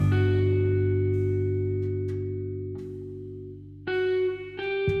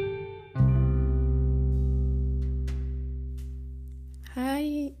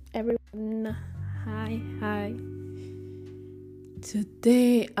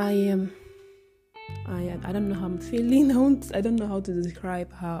I don't know how I'm feeling. I don't know how to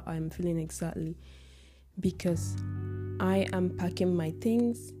describe how I'm feeling exactly, because I am packing my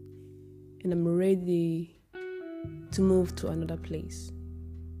things and I'm ready to move to another place.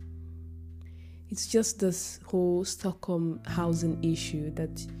 It's just this whole Stockholm housing issue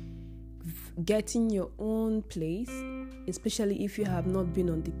that getting your own place, especially if you have not been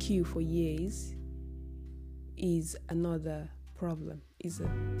on the queue for years, is another problem. Is a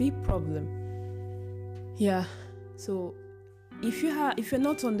big problem. Yeah. So if you're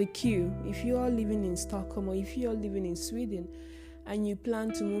not on the queue, if you are living in Stockholm or if you are living in Sweden and you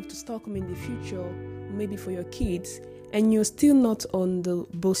plan to move to Stockholm in the future, maybe for your kids, and you're still not on the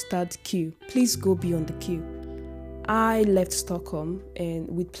Bostad queue, please go be on the queue. I left Stockholm and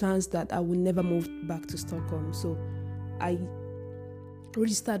with plans that I will never move back to Stockholm. So I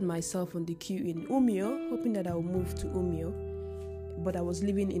registered myself on the queue in Umeå, hoping that I will move to Umeå. But I was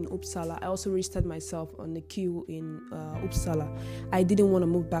living in Uppsala. I also registered myself on the queue in Uppsala. I didn't want to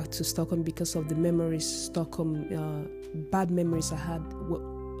move back to Stockholm because of the memories, bad memories I had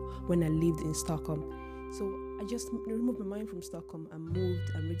when I lived in Stockholm. So I just removed my mind from Stockholm and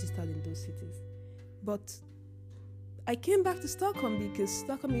moved and registered in those cities. But I came back to Stockholm because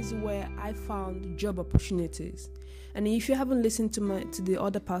Stockholm is where I found job opportunities. And if you haven't listened to the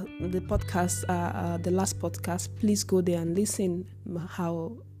podcast, the last podcast, please go there and listen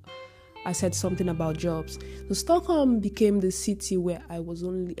how I said something about jobs. So Stockholm became the city where I was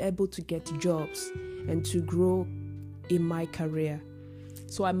only able to get jobs and to grow in my career.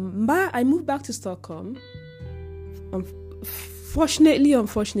 So I moved back to Stockholm. Unfortunately,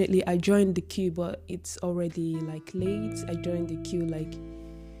 I joined the queue, but it's already late. I joined the queue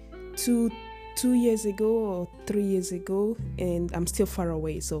two years ago or 3 years ago, and I'm still far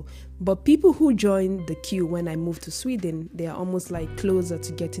away. But people who joined the queue when I moved to Sweden, they are almost closer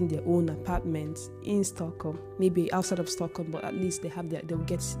to getting their own apartments in Stockholm, maybe outside of Stockholm, but at least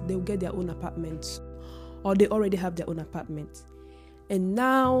they'll get their own apartments, or they already have their own apartments. And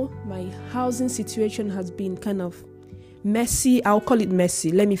now my housing situation has been kind of messy. I'll call it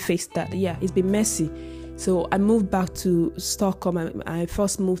messy. Let me face that. Yeah, it's been messy. So I moved back to Stockholm. I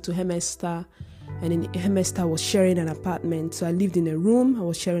first moved to Hemesta, and in Hemesta I was sharing an apartment. So I lived in a room. I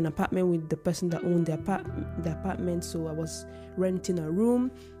was sharing an apartment with the person that owned the apartment. So I was renting a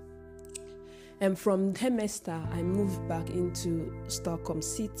room. And from Hemesta, I moved back into Stockholm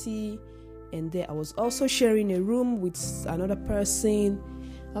City, and there I was also sharing a room with another person,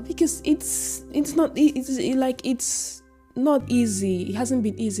 because it's not easy. It hasn't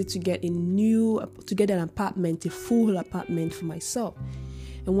been easy to get an apartment, a full apartment for myself.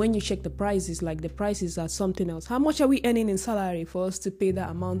 And when you check the prices, the prices are something else. How much are we earning in salary for us to pay that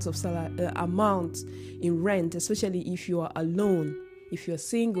amount in rent, especially if you are alone, if you're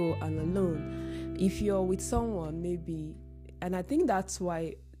single and alone, if you're with someone maybe. And I think that's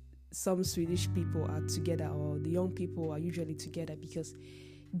why some Swedish people are together, or the young people are usually together, because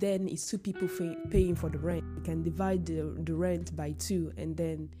then it's two people paying for the rent. You can divide the rent by two, and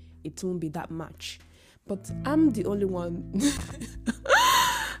then it won't be that much. But I'm the only one.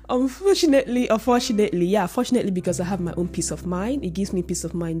 Unfortunately, because I have my own peace of mind. It gives me peace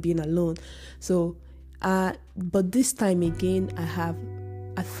of mind being alone. So, but this time again,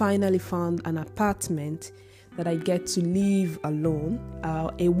 I finally found an apartment that I get to live alone.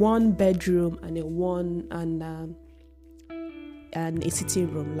 A 1-bedroom and a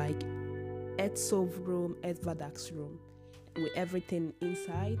sitting room, ett sovrum, ett vardagsrum, with everything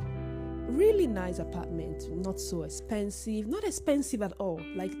inside. Really nice apartment, not so expensive, not expensive at all,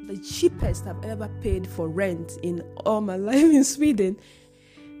 the cheapest I've ever paid for rent in all my life in Sweden.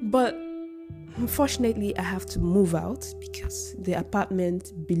 But unfortunately, I have to move out because the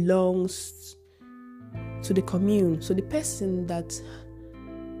apartment belongs to the commune. So the person that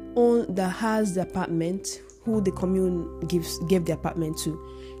has the apartment, who the commune gave the apartment to,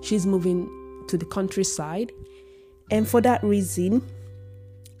 she's moving to the countryside, and for that reason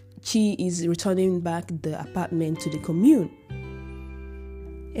she is returning back the apartment to the commune.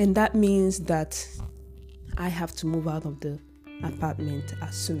 And that means that I have to move out of the apartment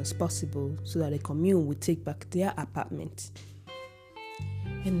as soon as possible so that the commune will take back their apartment.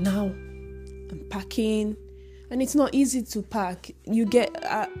 And now I'm packing, and it's not easy to pack. You get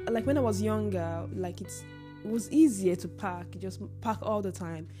when I was younger, it was easier to pack, just pack all the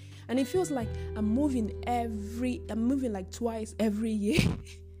time. And it feels like I'm moving twice every year.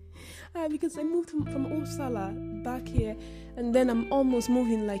 Because I moved from Uppsala back here, and then I'm almost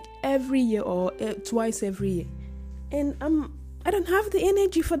moving every year or twice every year. And I don't have the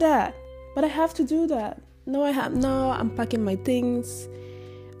energy for that, but I have to do that. Now I'm packing my things.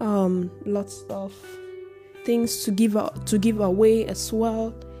 lots of things to give away as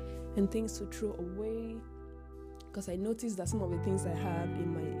well, and things to throw away, because I noticed that some of the things I have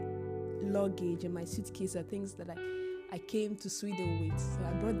in my luggage and my suitcase are things that I came to Sweden with. So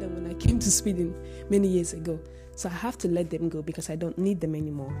I brought them when I came to Sweden many years ago. So I have to let them go because I don't need them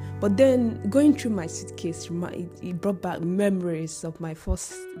anymore. But then going through my suitcase, it brought back memories of the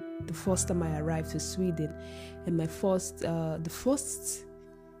first time I arrived to Sweden, and the first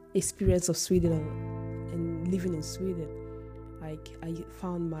experience of Sweden and living in Sweden. Like, I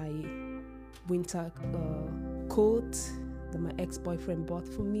found my winter coat that my ex-boyfriend bought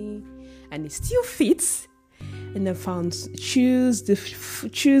for me, and it still fits. And I found shoes,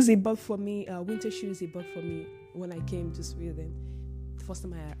 shoes he bought for me, winter shoes he bought for me when I came to Sweden. The first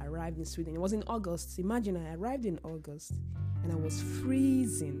time I arrived in Sweden, it was in August. Imagine, I arrived in August and I was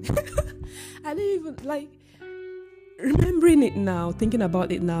freezing. I didn't even remembering it now, thinking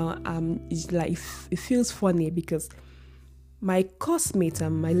about it now. It's like, it feels funny because my course mates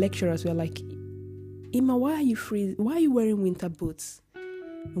and my lecturers were like, "Ima, why are you freezing? Why are you wearing winter boots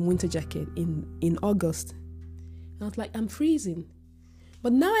and winter jacket in August?" And I was like, "I'm freezing."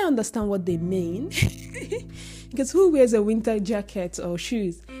 But now I understand what they mean. Because who wears a winter jacket or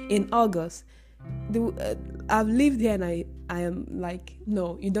shoes in August? I've lived here and I am like,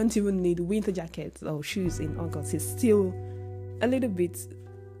 no, you don't even need winter jackets or shoes in August. It's still a little bit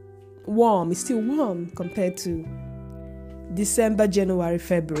warm. It's still warm compared to December, January,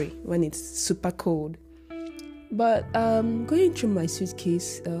 February, when it's super cold. But going through my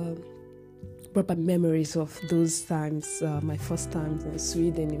suitcase brought back memories of those times, my first times in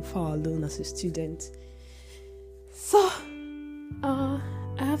Sweden, in far alone as a student. So I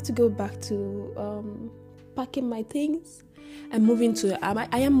have to go back to packing my things. I am moving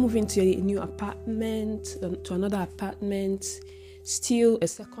to a new apartment, to another apartment, still a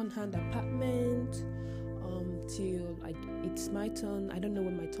second-hand apartment, till it's my turn. I don't know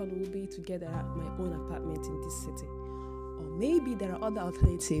when my turn will be to get my own apartment in this city. Or maybe there are other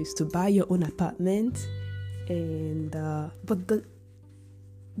alternatives to buy your own apartment, and but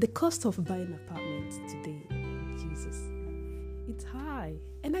the cost of buying apartments today, Jesus, it's high,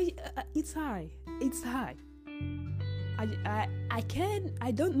 and it's high.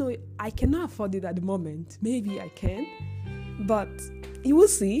 I don't know. I cannot afford it at the moment. Maybe I can, but you will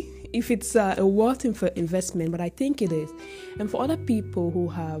see if it's a worth investment. But I think it is. And for other people who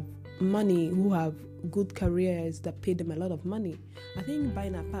have money, who have good careers that pay them a lot of money, I think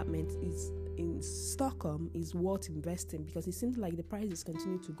buying an apartment in Stockholm is worth investing, because it seems like the prices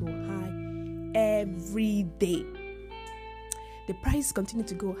continue to go high every day. The prices continue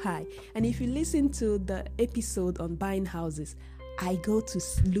to go high. And if you listen to the episode on buying houses, I go to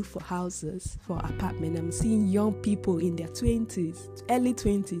look for houses, for apartment. I'm seeing young people in their 20s, early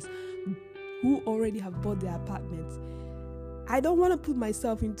 20s, who already have bought their apartments. I don't want to put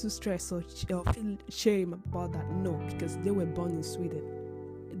myself into stress or feel shame about that. No, because they were born in Sweden.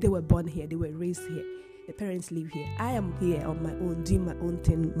 They were born here. They were raised here. Their parents live here. I am here on my own, doing my own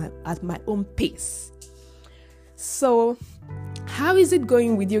thing at my own pace. So, how is it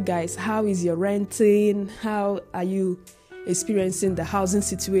going with you guys? How is your renting? How are you experiencing the housing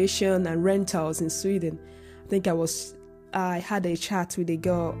situation and rentals in Sweden? I think I had a chat with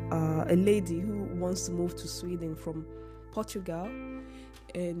a lady who wants to move to Sweden from Portugal,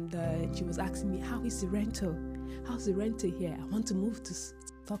 and she was asking me, how is the rental? How's the rental here? I want to move to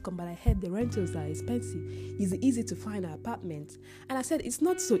Stockholm, but I heard the rentals are expensive. Is it easy to find an apartment? And I said, it's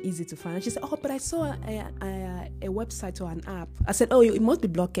not so easy to find. And she said, oh, but I saw a website or an app. I said, oh, it must be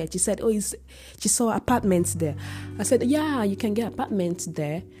Blockhead. She said, oh, she saw apartments there. I said, yeah, you can get apartments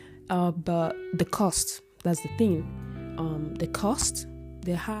there, but the cost, that's the thing.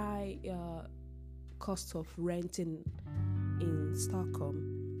 The high cost of renting in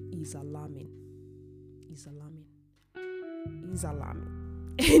Stockholm is alarming.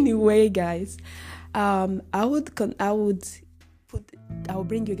 Anyway, guys, I will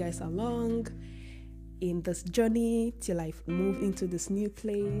bring you guys along in this journey till I move into this new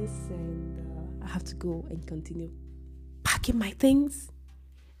place, and I have to go and continue packing my things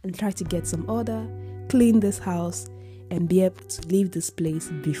and try to get some order, clean this house, and be able to leave this place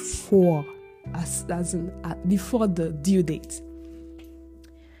before the due date.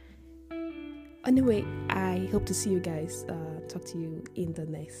 Anyway, I hope to see you guys, talk to you in the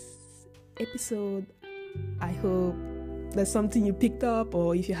next episode. I hope there's something you picked up,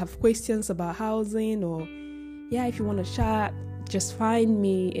 or if you have questions about housing, or if you want to chat, just find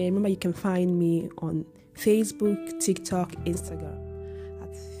me. And remember, you can find me on Facebook, TikTok, Instagram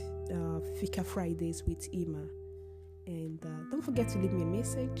at Fika Fridays with Ima. And don't forget to leave me a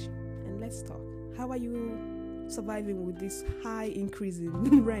message and let's talk. How are you surviving with this high increase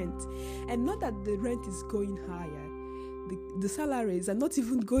in rent? And not that the rent is going higher. The salaries are not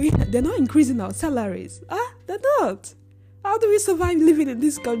even going, they're not increasing our salaries. They're not. How do we survive living in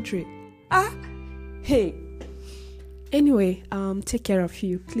this country? Hey. Anyway, take care of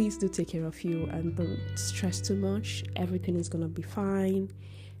you. Please do take care of you and don't stress too much. Everything is gonna be fine.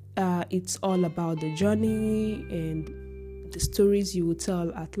 It's all about the journey and the stories you will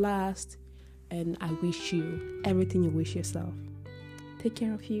tell at last. And I wish you everything you wish yourself. Take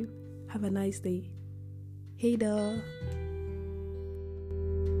care of you. Have a nice day. Hey there.